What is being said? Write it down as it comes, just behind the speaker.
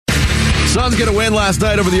Suns get a win last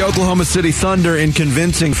night over the Oklahoma City Thunder in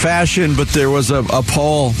convincing fashion, but there was a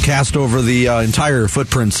pall cast over the entire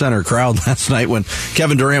Footprint Center crowd last night when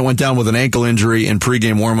Kevin Durant went down with an ankle injury in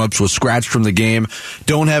pregame warmups, was scratched from the game.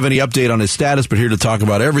 Don't have any update on his status, but here to talk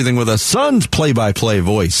about everything with us, Suns play-by-play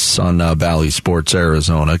voice on Bally Sports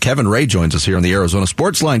Arizona. Kevin Ray joins us here on the Arizona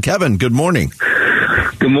Sports Line. Kevin, good morning.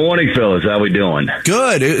 Good morning, fellas. How we doing?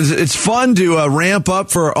 Good. It's fun to ramp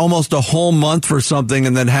up for almost a whole month for something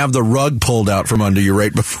and then have the rug pulled out from under you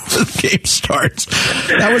right before the game starts.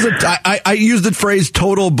 That was I used the phrase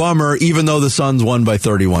total bummer, even though the Suns won by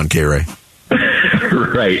 31, K-Ray.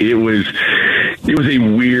 Right. It was a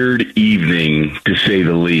weird evening, to say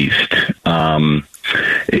the least.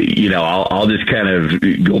 I'll just kind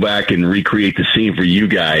of go back and recreate the scene for you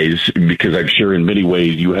guys, because I'm sure in many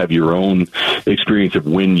ways you have your own experience of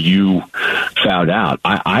when you found out.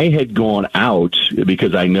 I had gone out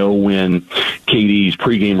because I know when KD's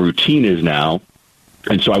pregame routine is now.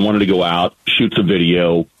 And so I wanted to go out, shoot some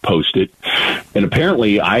video, post it. And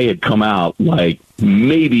apparently I had come out like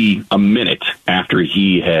maybe a minute after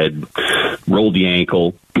he had rolled the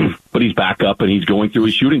ankle, but he's back up and he's going through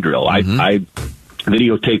his shooting drill. I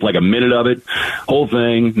videotaped like a minute of it, whole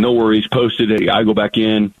thing, no worries, posted it. I go back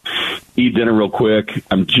in, eat dinner real quick.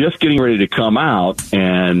 I'm just getting ready to come out,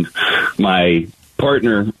 and my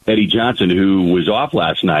partner, Eddie Johnson, who was off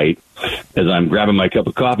last night, as I'm grabbing my cup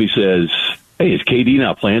of coffee, says, "Hey, is KD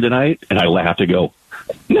not playing tonight?" And I laughed to go,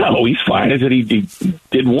 "No, he's fine." I said he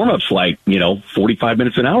did warm-ups like, 45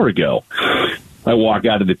 minutes, an hour ago. I walk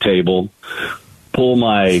out to the table, pull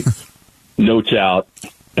my notes out,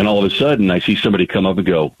 and all of a sudden I see somebody come up and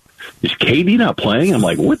go, "Is KD not playing?" I'm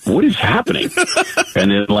like, what is happening? And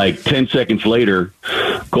then like 10 seconds later,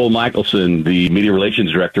 Cole Michelson, the media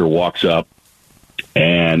relations director, walks up,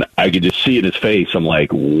 and I could just see in his face, I'm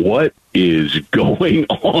like, what is going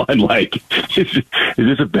on? Like, is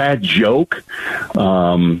this a bad joke?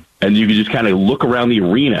 And you could just kind of look around the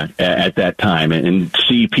arena at that time and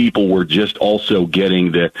see people were just also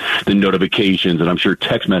getting the notifications, and I'm sure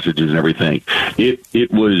text messages and everything.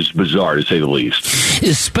 It was bizarre, to say the least.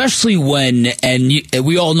 Especially when,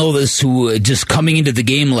 we all know this, who just coming into the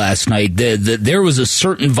game last night, there was a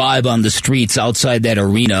certain vibe on the streets outside that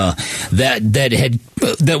arena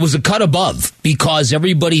that was a cut above, because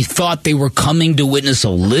everybody thought they were coming to witness a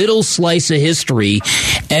little slice of history,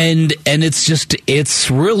 and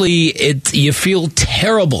it's really, you feel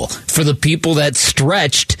terrible for the people that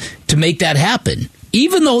stretched to make that happen,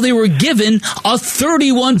 even though they were given a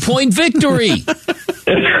 31-point victory.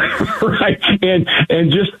 Right,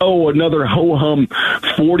 and just another ho-hum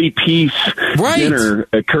 40-piece dinner,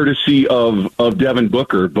 courtesy of Devin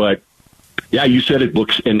Booker. But yeah, you said it,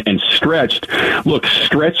 looks and stretched. Look,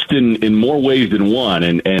 stretched in more ways than one,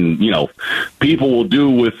 and people will do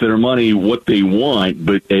with their money what they want.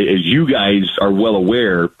 But as you guys are well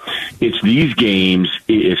aware, it's these games,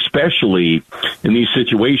 especially in these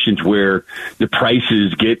situations, where the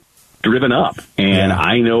prices get driven up. And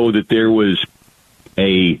I know that there was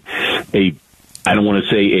a I don't want to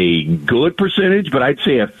say a good percentage, but I'd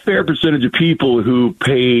say a fair percentage of people who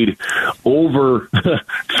paid over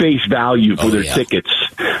face value for their tickets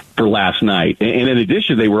for last night. And in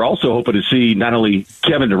addition, they were also hoping to see not only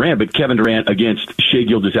Kevin Durant, but Kevin Durant against Shai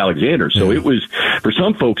Gilgeous-Alexander. So it was, for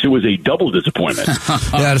some folks, it was a double disappointment. Yeah,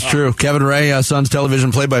 that's true. Kevin Ray, Suns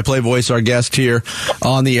television play-by-play voice, our guest here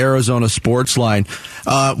on the Arizona Sports Line.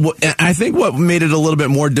 I think what made it a little bit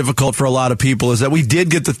more difficult for a lot of people is that we did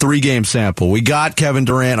get the 3-game sample. We got Kevin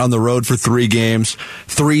Durant on the road for 3 games,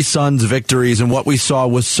 3 Suns victories, and what we saw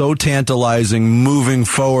was so tantalizing moving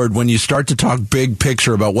forward when you start to talk big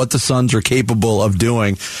picture about what the Suns are capable of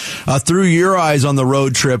doing. Through your eyes on the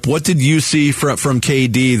road trip, what did you see from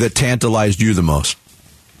KD that tantalized you the most?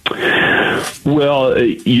 Well,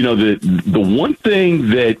 the one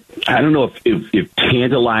thing that I don't know if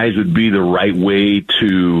tantalize would be the right way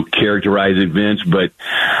to characterize it, Vince, but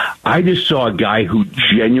I just saw a guy who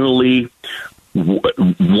genuinely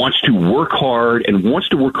wants to work hard and wants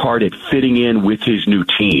to work hard at fitting in with his new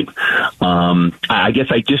team. I guess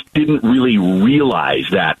I just didn't really realize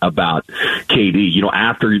that about KD.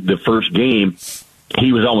 After the first game,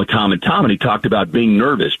 he was on with Tom, and he talked about being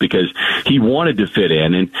nervous because he wanted to fit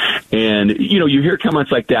in. And you hear comments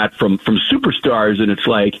like that from superstars, and it's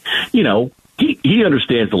like, he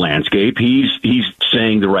understands the landscape. He's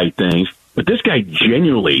saying the right things. But this guy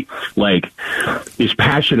genuinely, is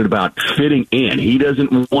passionate about fitting in. He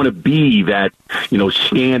doesn't want to be that,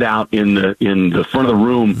 stand out in the front of the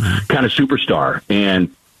room kind of superstar.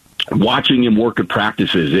 And watching him work at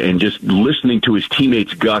practices and just listening to his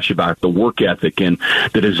teammates gush about the work ethic and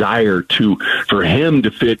the desire for him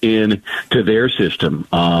to fit in to their system.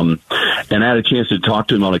 And I had a chance to talk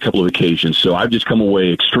to him on a couple of occasions. So I've just come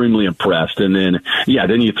away extremely impressed. And then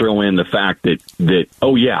you throw in the fact that,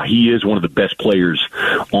 he is one of the best players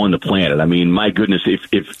on the planet. I mean, my goodness,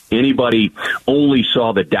 if anybody only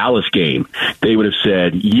saw the Dallas game, they would have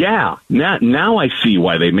said, now I see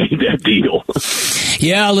why they made that deal.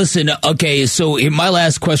 Yeah, listen, okay, so my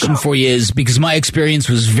last question for you is, because my experience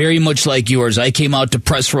was very much like yours. I came out to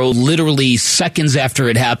press row literally seconds after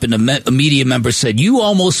it happened. A media member said, "You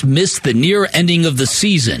almost missed the near ending of the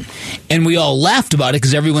season." And we all laughed about it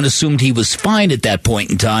because everyone assumed he was fine at that point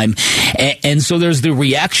in time. And so there's the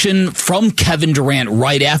reaction from Kevin Durant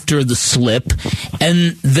right after the slip.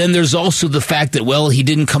 And then there's also the fact that, he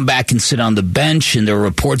didn't come back and sit on the bench, and there are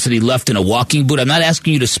reports that he left in a walking boot. I'm not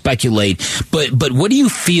asking you to speculate, but what do you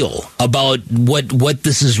feel about what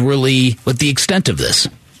this is really, what the extent of this?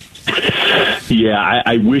 Yeah,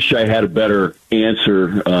 I wish I had a better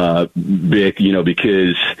answer, Vic,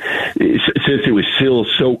 because since it was still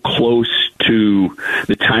so close to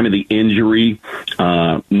the time of the injury,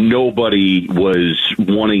 nobody was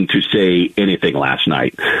wanting to say anything last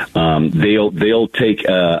night. They'll take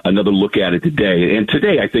another look at it today, and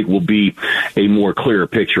today I think will be a more clearer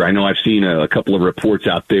picture. I know I've seen a couple of reports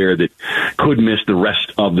out there that could miss the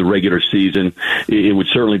rest of the regular season. It would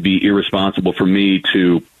certainly be irresponsible for me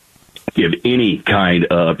to give any kind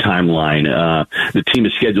of timeline. The team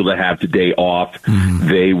is scheduled to have today off. Mm-hmm.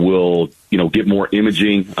 They will, get more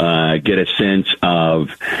imaging, get a sense of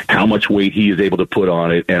how much weight he is able to put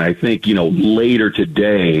on it. And I think, later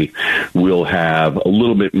today we'll have a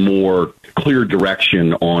little bit more clear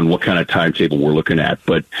direction on what kind of timetable we're looking at.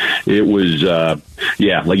 But it was,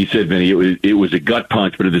 like you said, Vinny, it was a gut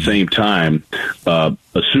punch, but at the same time, a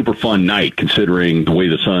super fun night considering the way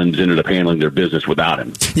the Suns ended up handling their business without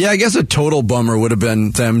him. Yeah, I guess a total bummer would have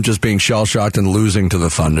been them just being shell-shocked and losing to the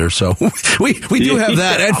Thunder. So we do have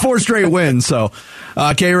that and 4 straight wins. So,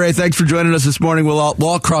 K-Ray, thanks for joining us this morning. We'll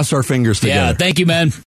all cross our fingers together. Yeah, thank you, man.